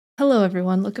Hello,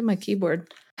 everyone. Look at my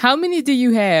keyboard. How many do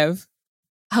you have?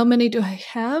 How many do I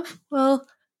have? Well,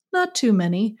 not too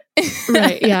many.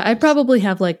 Right. Yeah, I probably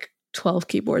have like 12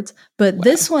 keyboards. But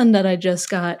This one that I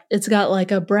just got, it's got like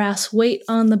a brass weight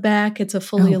on the back. It's a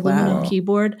fully aluminum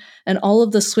keyboard. And all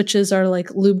of the switches are like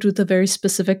lubed with a very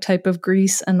specific type of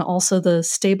grease. And also the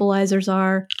stabilizers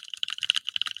are.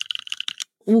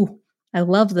 Ooh, I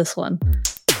love this one.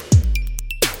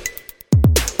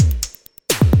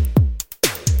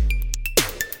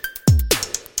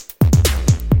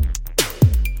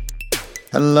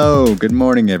 Hello, good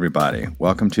morning, everybody.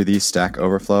 Welcome to the Stack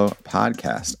Overflow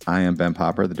podcast. I am Ben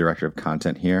Popper, the Director of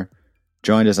Content here,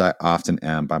 joined as I often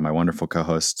am by my wonderful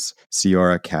co-hosts,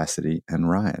 Ciora, Cassidy, and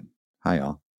Ryan. Hi,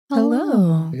 y'all.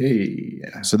 Hello. Hey.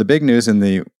 So the big news in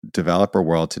the developer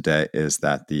world today is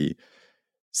that the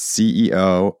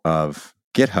CEO of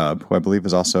GitHub, who I believe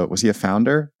was he a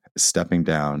founder, is stepping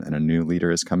down and a new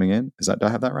leader is coming in. Do I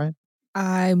have that right?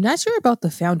 I'm not sure about the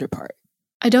founder part.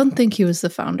 I don't think he was the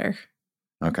founder.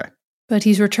 Okay. But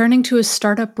he's returning to his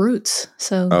startup roots,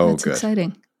 so that's good.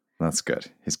 exciting. That's good.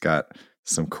 He's got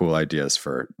some cool ideas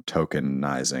for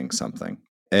tokenizing something.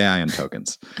 AI and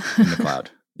tokens in the cloud.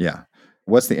 Yeah.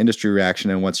 What's the industry reaction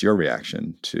and what's your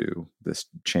reaction to this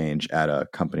change at a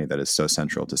company that is so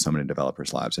central to so many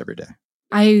developers' lives every day?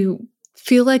 I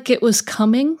feel like it was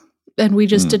coming and we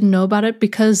just didn't know about it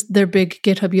because their big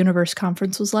GitHub Universe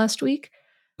conference was last week.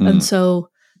 And so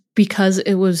because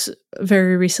it was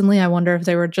very recently, I wonder if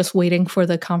they were just waiting for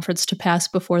the conference to pass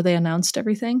before they announced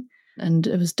everything. And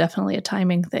it was definitely a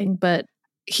timing thing. But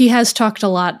he has talked a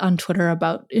lot on Twitter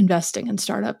about investing in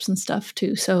startups and stuff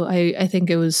too. So I think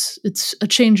it's a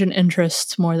change in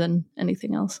interests more than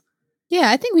anything else. Yeah,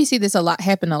 I think we see this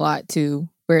happen a lot too,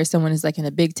 where someone is like in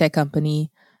a big tech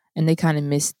company and they kind of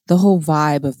miss the whole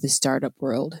vibe of the startup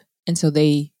world. And so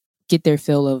they get their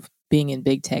fill of being in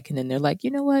big tech and then they're like,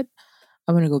 you know what?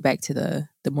 I want to go back to the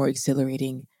more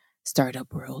exhilarating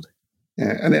startup world.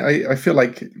 Yeah, and I feel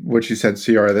like what you said,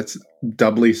 Ciara, that's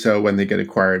doubly so when they get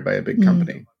acquired by a big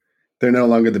company. They're no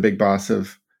longer the big boss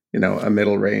of, a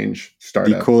middle range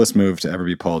startup. The coolest move to ever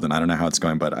be pulled, and I don't know how it's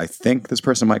going, but I think this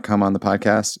person might come on the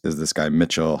podcast, is this guy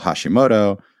Mitchell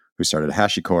Hashimoto, who started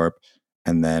HashiCorp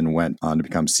and then went on to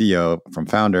become CEO from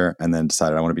founder and then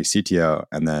decided I want to be CTO.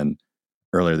 And then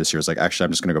earlier this year was like, actually,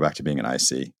 I'm just going to go back to being an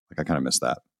IC. Like I kind of missed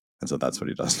that. And so that's what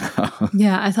he does now.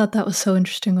 Yeah, I thought that was so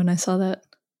interesting when I saw that.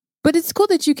 But it's cool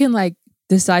that you can like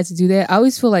decide to do that. I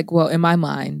always feel like, well, in my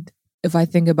mind, if I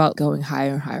think about going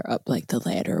higher and higher up, like the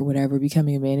ladder or whatever,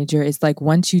 becoming a manager, it's like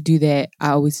once you do that,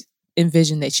 I always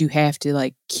envision that you have to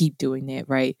like keep doing that,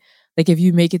 right? Like if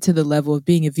you make it to the level of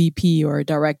being a VP or a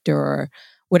director or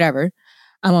whatever,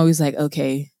 I'm always like,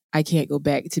 okay, I can't go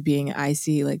back to being an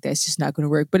IC. Like that's just not going to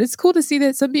work. But it's cool to see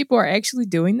that some people are actually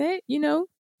doing that,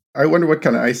 I wonder what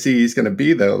kind of IC he's going to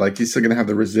be, though. Like, he's still going to have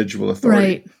the residual authority.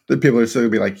 Right. The people are still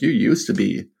going to be like, you used to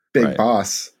be big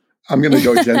boss. I'm going to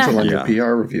go gentle on your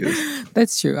PR reviews.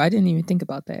 That's true. I didn't even think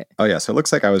about that. Oh, yeah. So it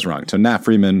looks like I was wrong. So Nat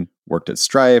Freeman worked at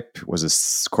Stripe, was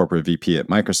a corporate VP at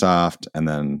Microsoft, and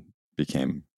then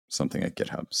became something at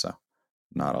GitHub. So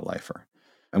not a lifer.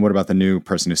 And what about the new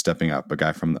person who's stepping up? A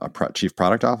guy from a chief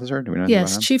product officer? Do we know anything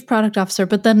about him? Yes, chief product officer.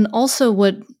 But then also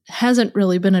what hasn't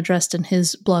really been addressed in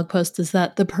his blog post is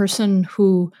that the person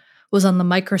who was on the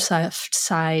Microsoft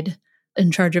side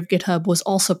in charge of GitHub was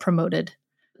also promoted.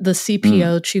 The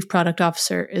CPO, chief product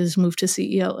officer, is moved to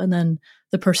CEO. And then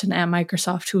the person at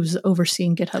Microsoft who was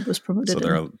overseeing GitHub was promoted. So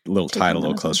they're a little tied a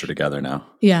little closer together now.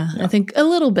 Yeah, I think a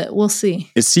little bit. We'll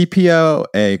see. Is CPO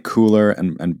a cooler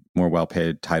and more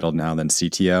well-paid title now than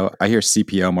CTO? I hear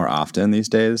CPO more often these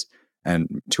days.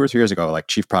 And 2 or 3 years ago, like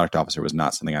chief product officer was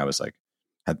not something I was like,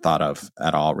 had thought of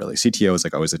at all, really. CTO is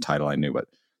like always a title I knew, but it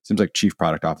seems like chief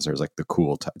product officer is like the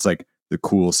cool, it's like the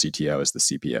cool CTO is the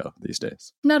CPO these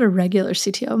days. I'm not a regular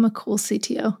CTO. I'm a cool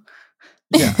CTO.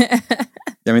 Yeah.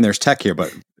 I mean, there's tech here,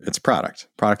 but it's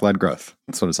product-led growth.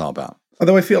 That's what it's all about.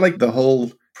 Although I feel like the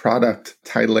whole product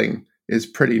titling is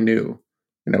pretty new,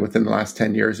 within the last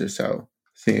 10 years or so.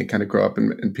 Seeing it kind of grow up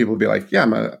and people be like, yeah,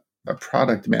 I'm a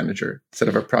product manager instead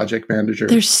of a project manager.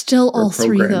 There's still all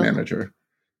three, though. Manager.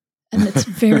 And it's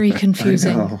very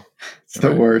confusing. I know. It's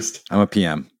the worst. I'm a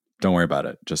PM. Don't worry about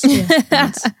it. Just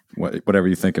whatever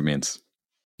you think it means.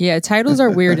 Yeah, titles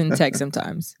are weird in tech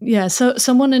sometimes. Yeah, so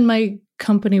someone in my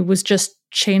company was just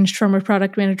changed from a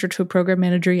product manager to a program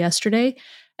manager yesterday.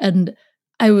 And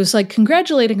I was like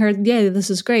congratulating her. Yeah,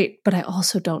 this is great. But I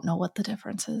also don't know what the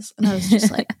difference is. And I was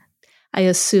just like, I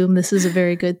assume this is a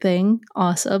very good thing.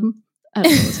 Awesome. I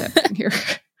don't know what's happening here.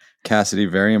 Cassidy,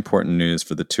 very important news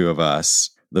for the two of us.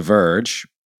 The Verge,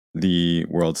 the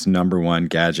world's #1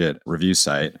 gadget review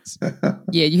site,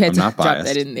 Yeah, you had I'm to drop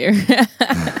that in there.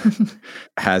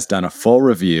 has done a full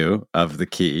review of the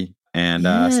key and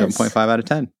Yes. 7.5 out of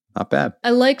 10. Not bad.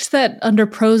 I liked that under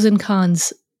pros and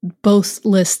cons, both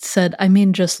lists said, I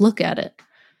mean, just look at it.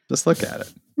 Just look at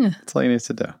it. Yeah. That's all you need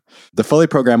to do. The fully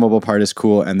programmable part is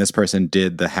cool, and this person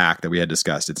did the hack that we had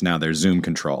discussed. It's now their Zoom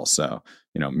control. So,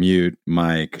 mute,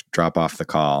 mic, drop off the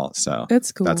call. So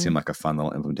That's cool. That seemed like a fun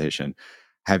little implementation.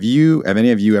 Have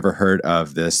any of you ever heard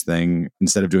of this thing?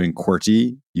 Instead of doing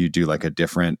QWERTY, you do like a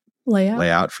different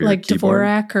layout for your keyboard?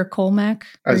 Like Dvorak or Colmac?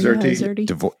 Azerty.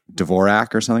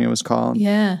 Dvorak or something it was called?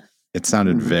 Yeah. It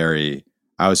sounded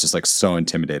I was just like so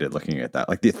intimidated looking at that.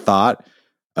 Like the thought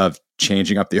of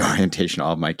changing up the orientation of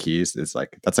all of my keys is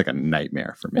that's like a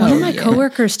nightmare for me. One of my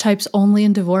coworkers types only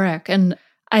in Dvorak, and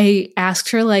I asked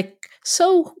her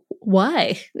so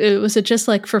why? Was it just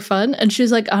for fun? And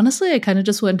she's like, honestly, I kind of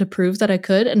just wanted to prove that I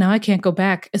could, and now I can't go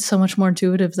back. It's so much more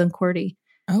intuitive than QWERTY.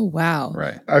 Oh, wow.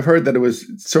 Right. I've heard that it was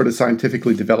sort of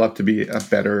scientifically developed to be a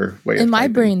better way of In my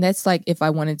typing. brain, that's like if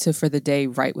I wanted to, for the day,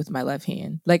 write with my left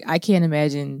hand. I can't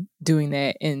imagine doing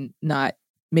that and not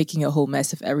making a whole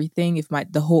mess of everything if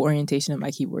the whole orientation of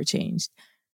my keyboard changed.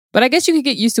 But I guess you could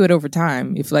get used to it over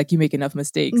time if you make enough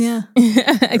mistakes. Yeah.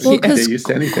 Well, because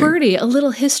QWERTY, a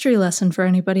little history lesson for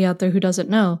anybody out there who doesn't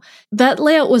know, that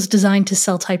layout was designed to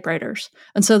sell typewriters.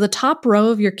 And so the top row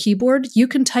of your keyboard, you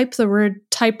can type the word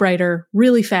typewriter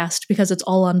really fast because it's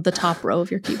all on the top row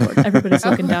of your keyboard. Everybody's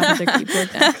looking down at their keyboard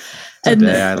now.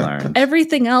 Today I learned.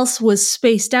 Everything else was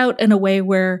spaced out in a way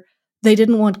where they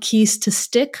didn't want keys to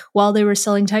stick while they were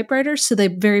selling typewriters, so they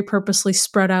very purposely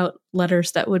spread out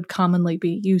letters that would commonly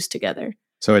be used together.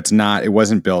 So it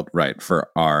wasn't built right for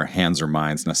our hands or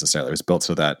minds necessarily. It was built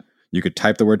so that you could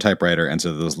type the word typewriter and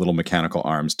so those little mechanical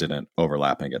arms didn't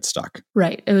overlap and get stuck.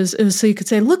 Right. It was so you could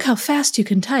say, look how fast you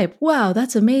can type. Wow,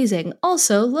 that's amazing.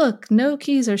 Also, look, no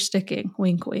keys are sticking.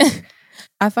 Wink, wink.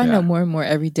 I find out more and more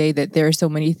every day that there are so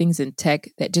many things in tech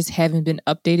that just haven't been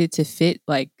updated to fit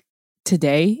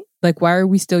today. Why are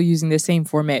we still using the same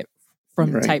format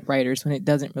from typewriters when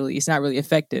it's not really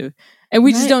effective? And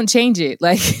we just don't change it.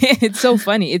 It's so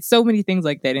funny. It's so many things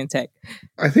like that in tech.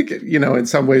 I think, in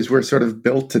some ways we're sort of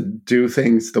built to do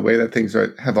things the way that things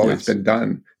have always been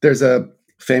done. There's a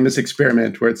famous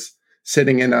experiment where it's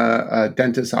sitting in a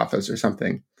dentist's office or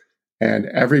something, and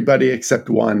everybody except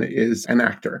one is an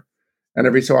actor. And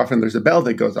every so often there's a bell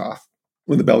that goes off.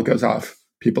 When the bell goes off,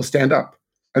 people stand up.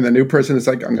 And the new person is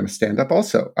like, I'm going to stand up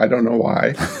also. I don't know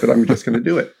why, but I'm just going to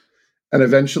do it. And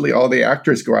eventually all the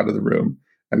actors go out of the room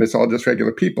and it's all just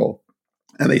regular people.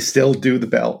 And they still do the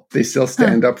bell. They still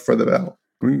stand up for the bell.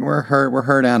 We're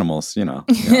herd animals, Yeah.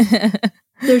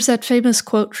 There's that famous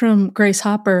quote from Grace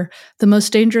Hopper. The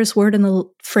most dangerous word in the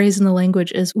phrase in the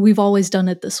language is, we've always done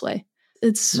it this way.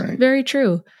 It's very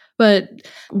true. But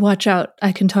watch out.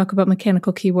 I can talk about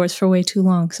mechanical keyboards for way too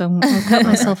long, so I'll cut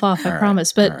myself off, I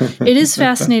promise. But it is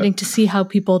fascinating to see how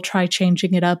people try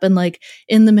changing it up. And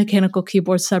in the mechanical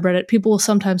keyboard subreddit, people will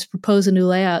sometimes propose a new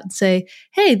layout and say,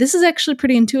 hey, this is actually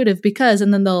pretty intuitive because,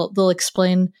 and then they'll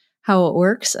explain how it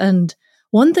works. And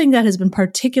one thing that has been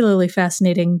particularly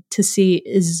fascinating to see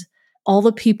is all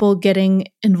the people getting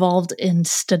involved in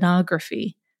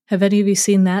stenography. Have any of you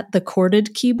seen that? The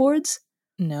chorded keyboards?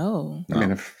 No. I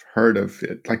mean, I've heard of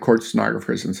it, like court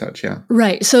stenographers and such, yeah.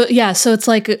 Right. So, so it's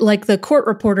like the court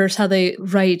reporters, how they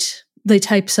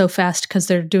type so fast because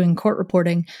they're doing court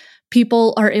reporting.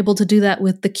 People are able to do that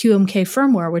with the QMK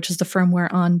firmware, which is the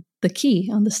firmware on the key,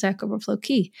 on the Stack Overflow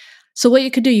key. So what you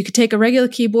could do, you could take a regular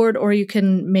keyboard or you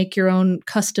can make your own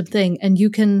custom thing, and you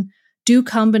can do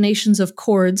combinations of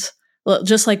chords,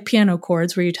 just like piano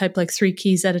chords where you type 3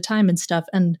 keys at a time and stuff,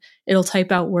 and it'll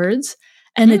type out words.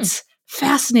 And it's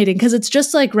fascinating because it's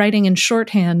just like writing in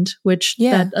shorthand, which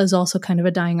that is also kind of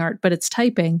a dying art, but it's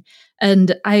typing.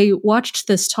 And I watched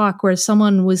this talk where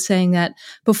someone was saying that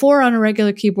before on a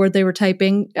regular keyboard, they were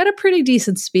typing at a pretty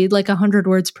decent speed, like 100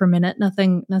 words per minute,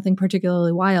 nothing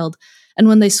particularly wild. And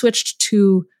when they switched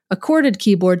to a chorded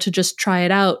keyboard to just try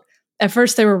it out, at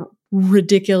first they were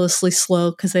ridiculously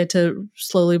slow because they had to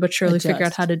slowly but surely figure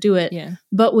out how to do it. Yeah.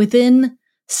 But within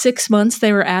 6 months,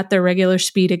 they were at their regular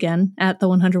speed again, at the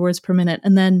 100 words per minute.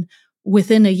 And then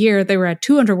within a year, they were at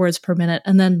 200 words per minute.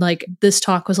 And then this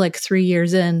talk was 3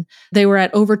 years in, they were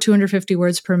at over 250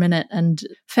 words per minute, and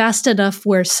fast enough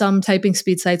where some typing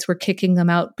speed sites were kicking them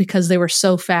out because they were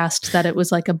so fast that it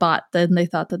was like a bot. Then they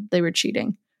thought that they were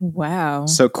cheating. Wow.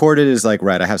 So chorded is I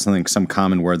have some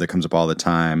common word that comes up all the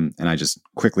time, and I just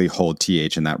quickly hold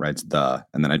TH and that writes the,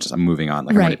 and then I'm moving on,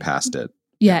 I'm already past it.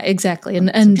 Yeah, exactly.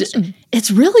 And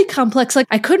it's really complex. Like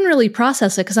I couldn't really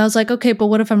process it because I was like, okay, but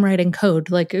what if I'm writing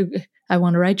code? Like I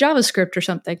want to write JavaScript or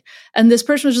something. And this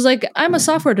person was just like, I'm a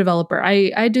software developer.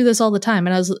 I do this all the time.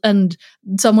 And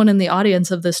someone in the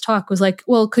audience of this talk was like,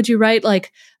 well, could you write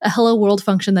like a hello world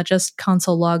function that just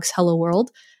console logs hello world?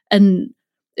 And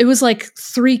it was like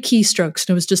 3 keystrokes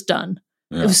and it was just done.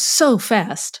 Yeah. It was so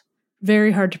fast.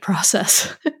 Very hard to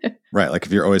process. Right. Like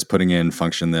if you're always putting in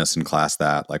function this and class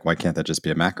that, like why can't that just be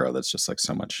a macro that's just like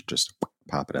so much, just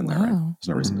pop it in there, right? There's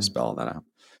no reason to spell that out.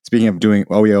 Speaking of doing,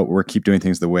 we keep doing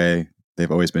things the way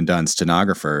they've always been done.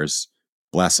 Stenographers,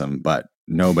 bless them, but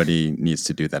nobody needs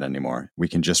to do that anymore. We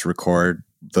can just record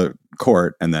the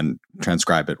court and then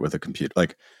transcribe it with a computer.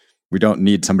 Like we don't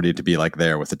need somebody to be like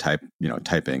there with the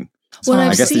typing. So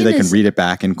I guess they can read it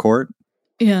back in court.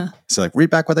 Yeah. So like read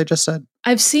back what they just said.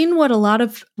 I've seen what a lot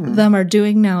of them are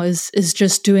doing now is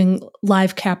just doing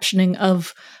live captioning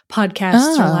of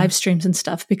podcasts or live streams and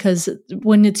stuff, because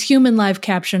when it's human live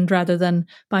captioned rather than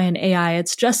by an AI,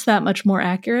 it's just that much more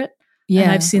accurate. Yeah.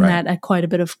 And I've seen that at quite a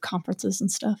bit of conferences and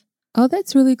stuff. Oh,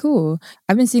 that's really cool.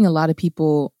 I've been seeing a lot of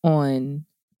people on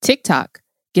TikTok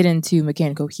get into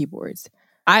mechanical keyboards.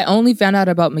 I only found out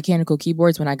about mechanical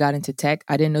keyboards when I got into tech.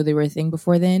 I didn't know they were a thing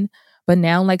before then. But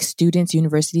now like students,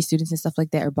 university students and stuff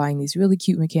like that are buying these really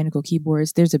cute mechanical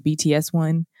keyboards. There's a BTS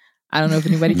one. I don't know if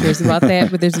anybody cares about that,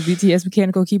 but there's a BTS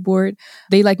mechanical keyboard.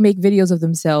 They like make videos of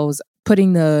themselves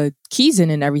putting the keys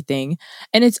in and everything.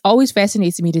 And it's always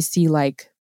fascinates me to see like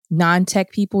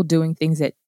non-tech people doing things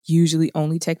that usually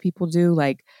only tech people do.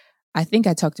 Like I think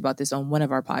I talked about this on one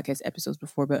of our podcast episodes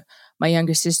before, but my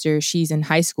younger sister, she's in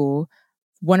high school.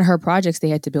 One of her projects, they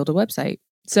had to build a website.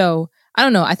 So I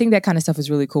don't know. I think that kind of stuff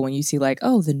is really cool when you see like,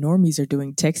 oh, the normies are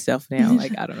doing tech stuff now.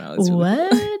 Like, I don't know. It's really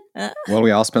what? Cool. Well, we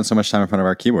all spend so much time in front of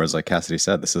our keyboards. Like Cassidy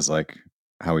said, this is like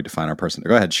how we define our person.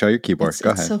 Go ahead. Show your keyboard.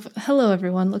 Go ahead. Hello,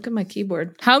 everyone. Look at my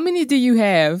keyboard. How many do you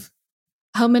have?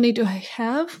 How many do I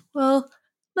have? Well,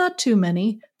 not too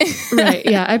many. Right.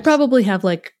 Yeah. I probably have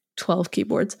like 12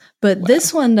 keyboards, but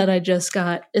this one that I just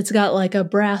got, it's got like a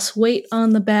brass weight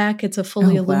on the back. It's a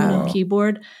fully aluminum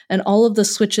keyboard, and all of the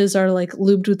switches are like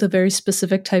lubed with a very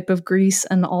specific type of grease,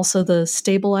 and also the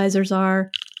stabilizers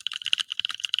are.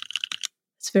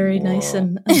 It's very nice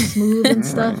and smooth and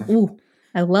stuff. Ooh,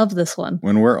 I love this one.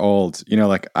 When we're old,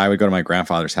 like I would go to my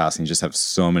grandfather's house and he just have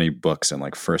so many books and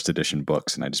like first edition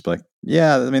books, and I'd just be like,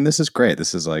 yeah, I mean, this is great.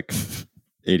 This is like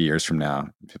 80 years from now,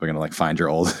 people are going to like find your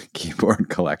old keyboard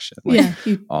collection, like,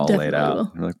 all laid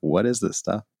out. They're like, what is this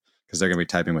stuff? Because they're going to be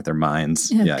typing with their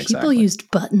minds. Yeah, people exactly. used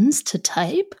buttons to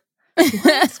type.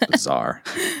 It's bizarre.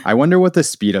 I wonder what the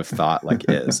speed of thought like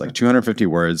is. Like 250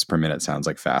 words per minute sounds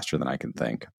like faster than I can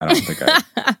think. I don't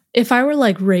think If I were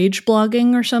like rage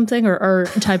blogging or something or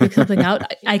typing something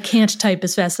out, I can't type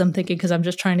as fast as I'm thinking because I'm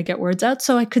just trying to get words out.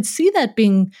 So I could see that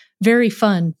being very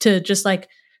fun to just like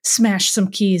smash some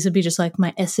keys and be just like,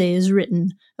 my essay is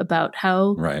written about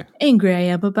how angry I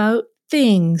am about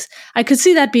things. I could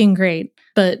see that being great,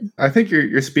 but I think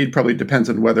your speed probably depends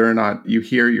on whether or not you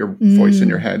hear your voice in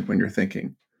your head when you're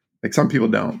thinking. Like some people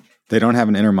don't. They don't have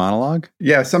an inner monologue?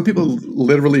 Yeah, some people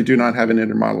literally do not have an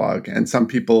inner monologue, and some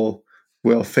people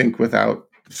will think without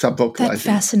subvocalizing. That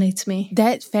fascinates me.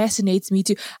 That fascinates me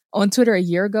too. On Twitter a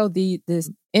year ago, this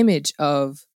image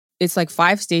of it's like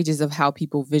 5 stages of how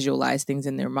people visualize things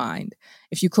in their mind.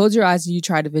 If you close your eyes and you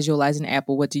try to visualize an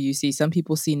apple, what do you see? Some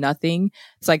people see nothing.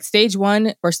 It's like stage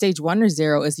 1 or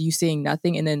 0 is you seeing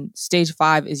nothing. And then stage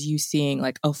 5 is you seeing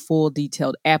like a full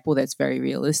detailed apple that's very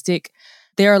realistic.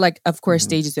 There are like, of course,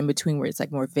 stages in between where it's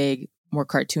like more vague, more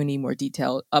cartoony, more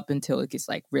detailed up until it gets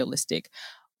like realistic.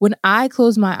 When I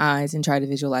close my eyes and try to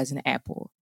visualize an apple,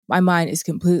 my mind is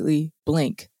completely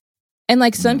blank. And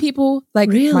like some people, like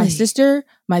my sister,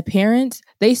 my parents,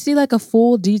 they see like a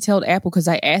full detailed apple because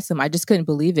I asked them. I just couldn't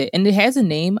believe it. And it has a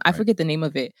name. I forget the name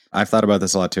of it. I've thought about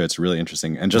this a lot too. It's really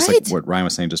interesting. And just like what Ryan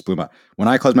was saying just blew my... When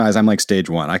I close my eyes, I'm like stage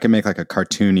 1. I can make like a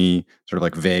cartoony, sort of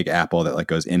like vague apple that like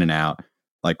goes in and out.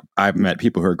 Like I've met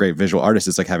people who are great visual artists.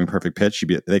 It's like having perfect pitch.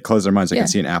 They close their minds. They can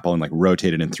see an apple and like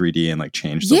rotate it in 3D and like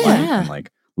change the light and like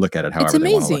look at it however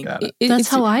they want to look at it. That's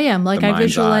how I am. Like I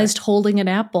visualized holding an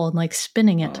apple and like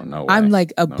spinning it. Oh, no way. I'm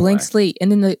like a blank slate.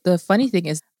 And then the funny thing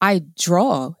is I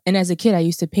draw. And as a kid, I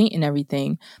used to paint and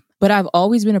everything. But I've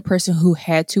always been a person who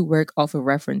had to work off of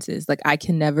references. Like I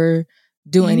can never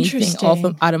do anything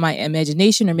out of my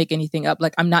imagination or make anything up.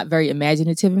 Like I'm not very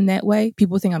imaginative in that way.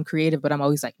 People think I'm creative, but I'm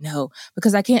always like, no,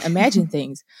 because I can't imagine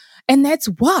things. And that's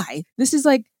why this is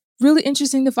like really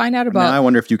interesting to find out about. Now I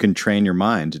wonder if you can train your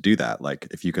mind to do that. Like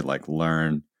if you could like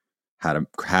learn how to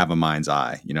have a mind's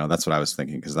eye, that's what I was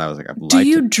thinking. Cause I was like, do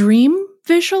you dream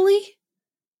visually?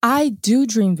 I do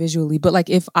dream visually, but like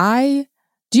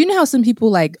do you know how some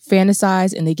people like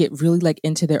fantasize and they get really like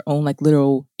into their own like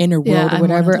little inner world or I'm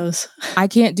whatever? one of those. I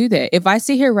can't do that. If I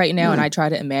sit here right now and I try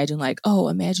to imagine like, oh,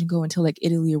 imagine going to like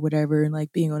Italy or whatever and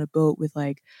like being on a boat with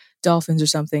like dolphins or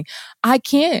something, I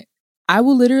can't. I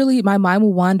will literally, my mind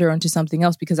will wander onto something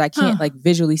else because I can't like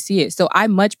visually see it. So I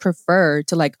much prefer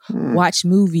to like watch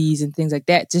movies and things like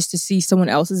that just to see someone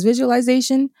else's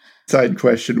visualization. Side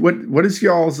question. What is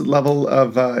y'all's level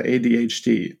of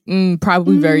ADHD?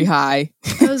 Probably very high.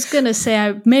 I was going to say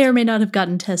I may or may not have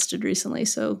gotten tested recently,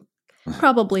 so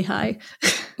probably high.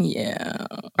 Yeah.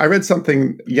 I read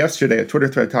something yesterday, a Twitter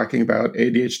thread talking about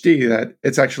ADHD, that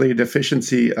it's actually a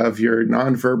deficiency of your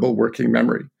nonverbal working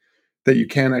memory, that you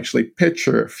can actually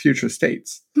picture future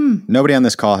states. Nobody on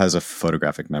this call has a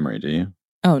photographic memory, do you?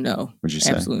 Oh, no. Would you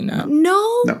say? Absolutely not.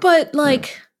 No, but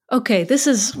like, okay,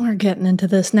 we're getting into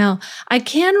this now. I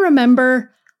can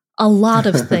remember a lot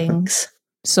of things.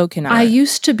 So can I. I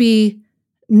used to be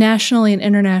nationally and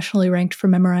internationally ranked for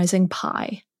memorizing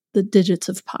pi, the digits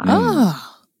of pi.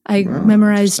 I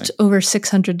memorized over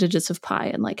 600 digits of pi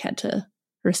and like had to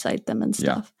recite them and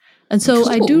stuff. And so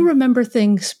I do remember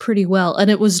things pretty well.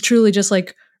 And it was truly just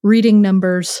like reading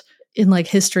numbers in like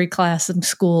history class in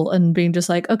school and being just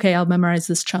like, okay, I'll memorize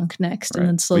this chunk next. And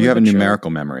then slowly. You have a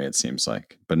numerical memory, it seems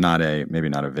like, but maybe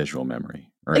not a visual memory.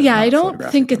 Yeah, I don't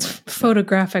think it's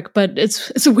photographic, but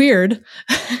it's weird.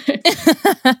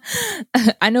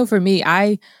 I know for me,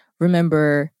 I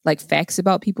remember like facts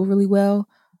about people really well.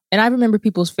 And I remember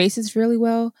people's faces really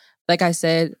well. Like I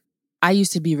said, I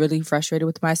used to be really frustrated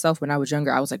with myself when I was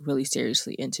younger. I was like really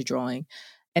seriously into drawing.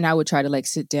 And I would try to like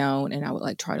sit down and I would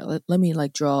like try to let me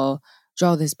like draw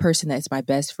this person that's my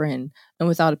best friend. And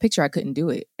without a picture, I couldn't do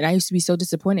it. And I used to be so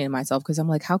disappointed in myself because I'm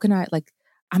like, how can I like,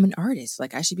 I'm an artist.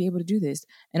 Like I should be able to do this.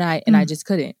 And I just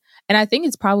couldn't. And I think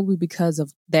it's probably because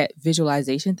of that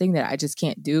visualization thing that I just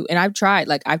can't do. And I've tried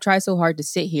so hard to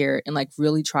sit here and like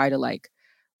really try to like,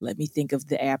 let me think of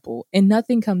the apple and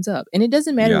nothing comes up. And it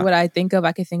doesn't matter what I think of.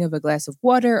 I can think of a glass of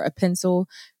water, a pencil,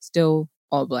 still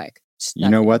all black. You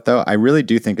know what though? I really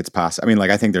do think it's possible. I mean, like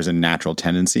I think there's a natural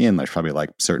tendency and there's probably like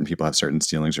certain people have certain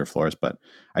ceilings or floors, but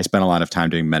I spent a lot of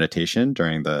time doing meditation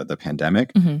during the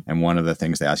pandemic. And one of the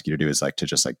things they ask you to do is like to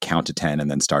just like count to 10 and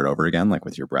then start over again, like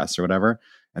with your breaths or whatever.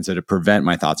 And so to prevent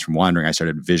my thoughts from wandering, I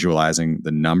started visualizing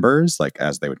the numbers like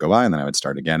as they would go by, and then I would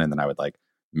start again. And then I would like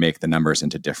make the numbers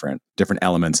into different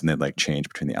elements and they'd like change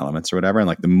between the elements or whatever. And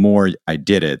like the more I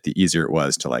did it, the easier it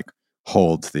was to like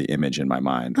hold the image in my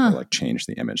mind or like change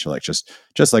the image. So like just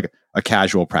like a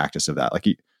casual practice of that. Like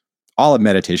all of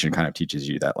meditation kind of teaches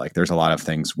you that like there's a lot of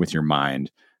things with your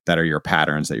mind that are your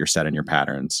patterns, that you're set in your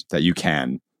patterns that you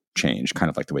can change, kind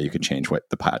of like the way you could change what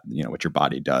what your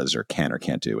body does or can or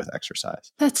can't do with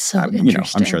exercise. That's so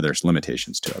interesting. I'm sure there's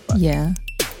limitations to it, but yeah.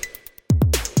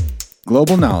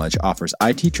 Global Knowledge offers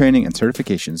IT training and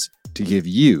certifications to give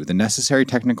you the necessary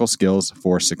technical skills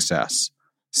for success.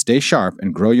 Stay sharp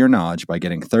and grow your knowledge by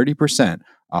getting 30%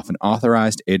 off an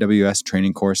authorized AWS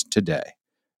training course today.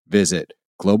 Visit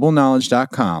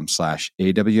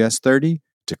globalknowledge.com/AWS30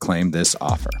 to claim this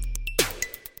offer.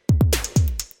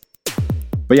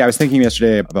 But yeah, I was thinking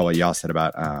yesterday about what y'all said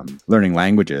about learning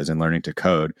languages and learning to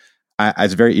code.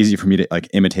 It's very easy for me to like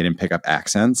imitate and pick up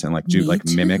accents and like do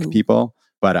mimic people.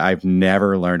 But I've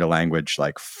never learned a language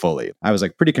like fully. I was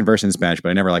like pretty conversant in Spanish, but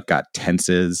I never like got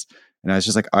tenses. And I was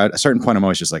just like, at a certain point, I'm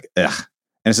always just like, ugh.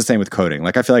 And it's the same with coding.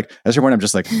 Like, I feel like at a certain point, I'm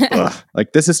just like, ugh.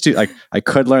 Like, this is too, like, I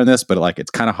could learn this, but like, it's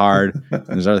kind of hard. And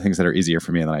there's other things that are easier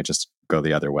for me. And then I just go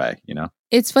the other way, you know?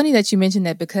 It's funny that you mentioned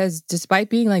that because despite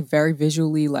being like very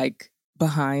visually like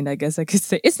behind, I guess I could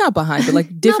say, it's not behind, but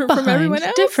like different from everyone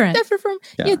else. Different from,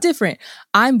 different.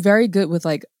 I'm very good with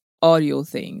like audio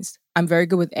things. I'm very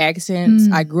good with accents.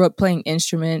 I grew up playing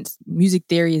instruments. Music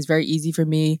theory is very easy for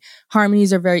me.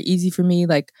 Harmonies are very easy for me.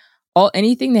 Like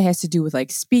anything that has to do with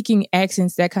like speaking,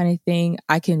 accents, that kind of thing,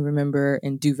 I can remember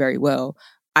and do very well.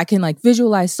 I can like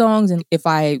visualize songs, and if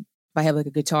I have like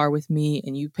a guitar with me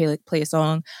and you play a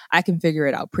song, I can figure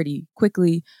it out pretty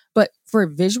quickly. But for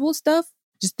visual stuff,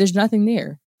 just there's nothing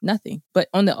there. Nothing. But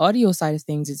on the audio side of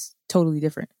things, it's totally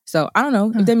different. So I don't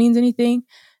know if that means anything.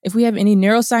 If we have any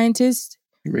neuroscientists,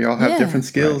 we all have different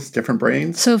skills, different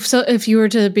brains. So if you were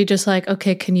to be just like,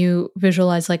 okay, can you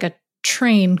visualize like a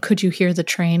train? Could you hear the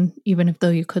train even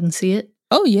though you couldn't see it?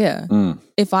 Oh yeah.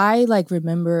 If I like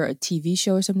remember a TV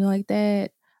show or something like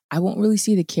that, I won't really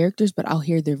see the characters, but I'll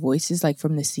hear their voices like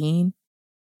from the scene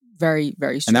very,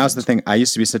 very strange. And that was the thing. I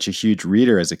used to be such a huge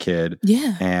reader as a kid.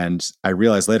 Yeah. And I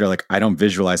realized later, like, I don't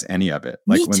visualize any of it.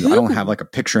 Like, Me when too. I don't have like a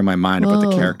picture in my mind of what the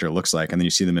Whoa. character looks like. And then you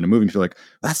see them in a movie and you're like,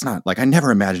 that's not like, I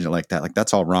never imagined it like that. Like,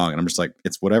 that's all wrong. And I'm just like,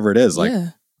 it's whatever it is. Like, Yeah.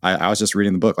 I was just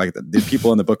reading the book. Like, the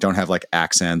people in the book don't have like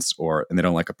accents and they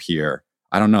don't like appear.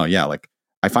 I don't know. Yeah. Like,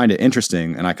 I find it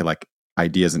interesting and I could like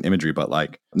ideas and imagery, but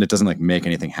like, it doesn't like make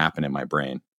anything happen in my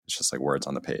brain. It's just like words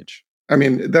on the page. I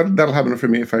mean, that'll happen for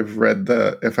me if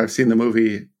I've seen the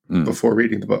movie before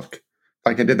reading the book.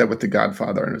 Like I did that with The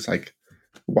Godfather, and it's like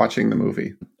watching the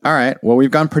movie. All right. Well,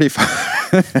 we've gone pretty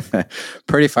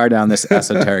far down this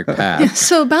esoteric path. Yeah,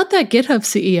 so about that GitHub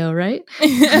CEO, right?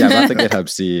 Yeah, about the GitHub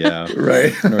CEO.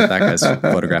 Right. I don't know what that guy's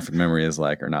photographic memory is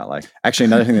like or not like. Actually,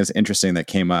 another thing that's interesting that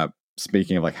came up,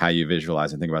 speaking of like how you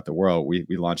visualize and think about the world, we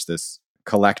launched this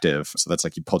collective. So that's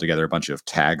like you pull together a bunch of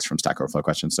tags from Stack Overflow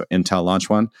questions. So Intel launched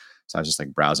one. So I was just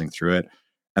like browsing through it.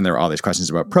 And there were all these questions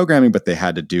about programming, but they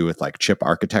had to do with like chip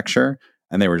architecture.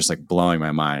 And they were just like blowing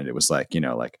my mind. It was like,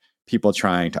 like people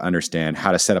trying to understand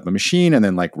how to set up a machine and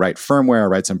then like write firmware,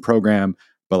 write some program.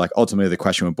 But like ultimately the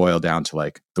question would boil down to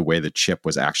like the way the chip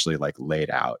was actually like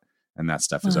laid out. And that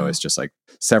stuff is always just like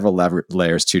several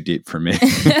layers too deep for me.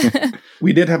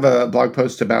 We did have a blog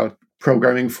post about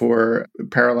programming for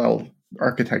parallel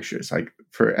architectures, like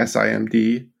for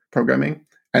SIMD programming.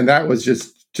 And that was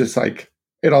just like,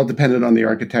 it all depended on the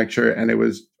architecture, and it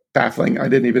was baffling. I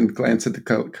didn't even glance at the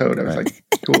code. I was like,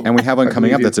 cool. And we have one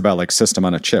coming up that's about like system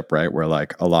on a chip, right? Where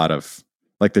like a lot of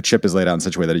like the chip is laid out in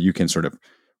such a way that you can sort of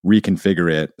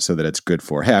reconfigure it so that it's good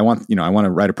for, hey, I want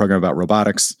to write a program about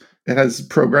robotics. It has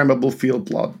programmable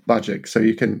field logic, so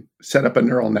you can set up a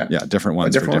neural net. Yeah, different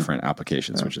ones for different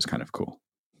applications, which is kind of cool.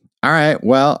 All right.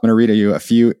 Well, I'm going to read you a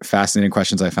few fascinating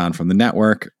questions I found from the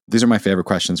network. These are my favorite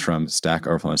questions from Stack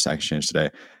Overflow and Stack Exchange today.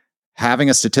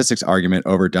 Having a statistics argument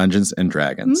over Dungeons and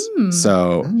Dragons.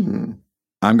 So I'm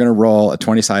going to roll a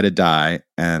 20-sided die,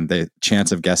 and the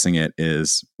chance of guessing it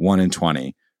is 1 in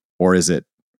 20, or is it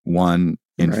 1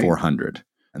 in 400?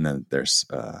 And then there's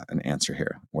an answer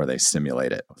here where they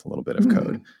simulate it with a little bit of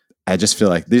code. I just feel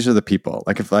like these are the people.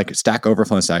 Like if like Stack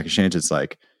Overflow and Stack Exchange, it's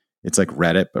like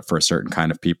Reddit, but for a certain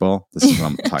kind of people. This is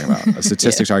what I'm talking about. A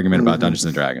statistics argument about Dungeons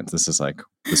and Dragons. This is like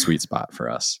the sweet spot for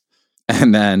us.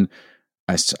 And then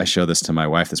I show this to my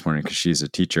wife this morning because she's a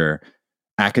teacher.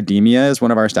 Academia is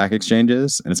one of our Stack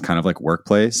Exchanges, and it's kind of like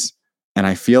workplace. And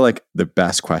I feel like the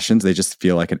best questions, they just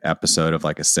feel like an episode of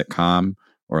like a sitcom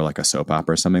or like a soap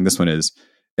opera or something. This one is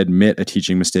admit a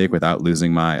teaching mistake without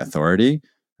losing my authority.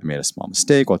 I made a small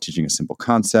mistake while teaching a simple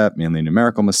concept, mainly a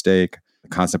numerical mistake. The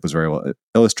concept was very well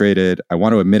illustrated. I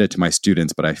want to admit it to my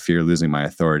students, but I fear losing my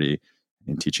authority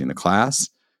in teaching the class.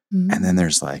 And then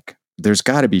there's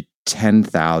got to be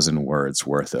 10,000 words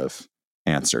worth of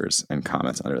answers and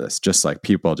comments under this, just like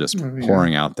people just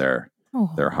pouring out their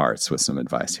hearts with some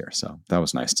advice here. So that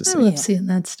was nice to see. I love seeing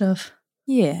that stuff.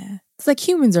 Yeah. It's like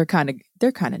humans are kind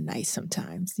of nice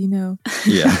sometimes,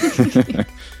 Yeah.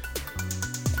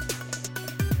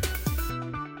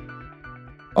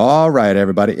 All right,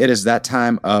 everybody. It is that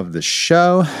time of the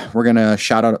show. We're going to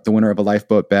shout out the winner of a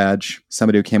Lifeboat badge,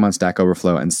 somebody who came on Stack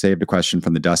Overflow and saved a question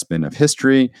from the dustbin of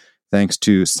history. Thanks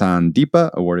to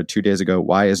Sandeepa, awarded 2 days ago.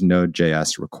 Why is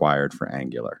Node.js required for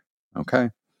Angular? Okay.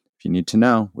 If you need to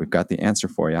know, we've got the answer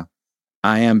for you.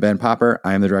 I am Ben Popper.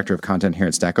 I am the director of content here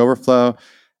at Stack Overflow.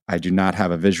 I do not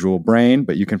have a visual brain,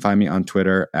 but you can find me on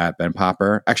Twitter at Ben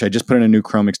Popper. Actually, I just put in a new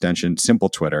Chrome extension, Simple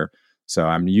Twitter. So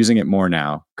I'm using it more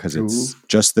now because it's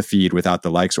just the feed without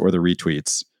the likes or the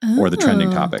retweets or the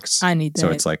trending topics. I need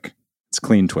that. So it's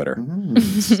clean Twitter.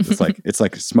 It's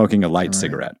like smoking a light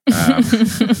cigarette.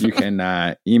 You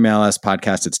can email us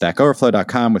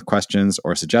podcast@stackoverflow.com with questions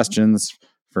or suggestions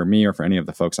for me or for any of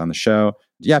the folks on the show.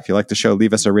 Yeah, if you like the show,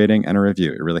 leave us a rating and a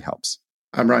review. It really helps.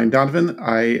 I'm Ryan Donovan.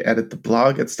 I edit the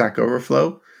blog at Stack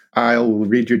Overflow. I'll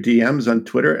read your DMs on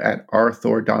Twitter at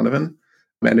rthordonovan.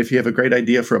 And if you have a great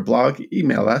idea for a blog,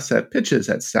 email us at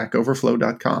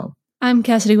pitches@stackoverflow.com. I'm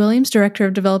Cassidy Williams, Director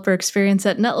of Developer Experience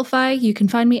at Netlify. You can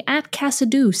find me at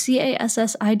Cassidoo,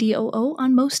 CASSIDOO,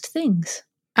 on most things.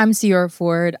 I'm Ciora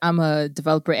Ford. I'm a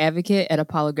developer advocate at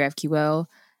Apollo GraphQL.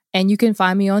 And you can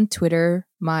find me on Twitter.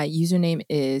 My username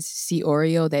is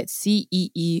Ceoreo, that's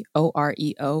CEEOREO_.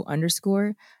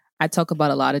 I talk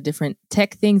about a lot of different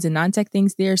tech things and non-tech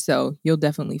things there, so you'll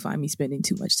definitely find me spending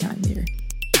too much time there.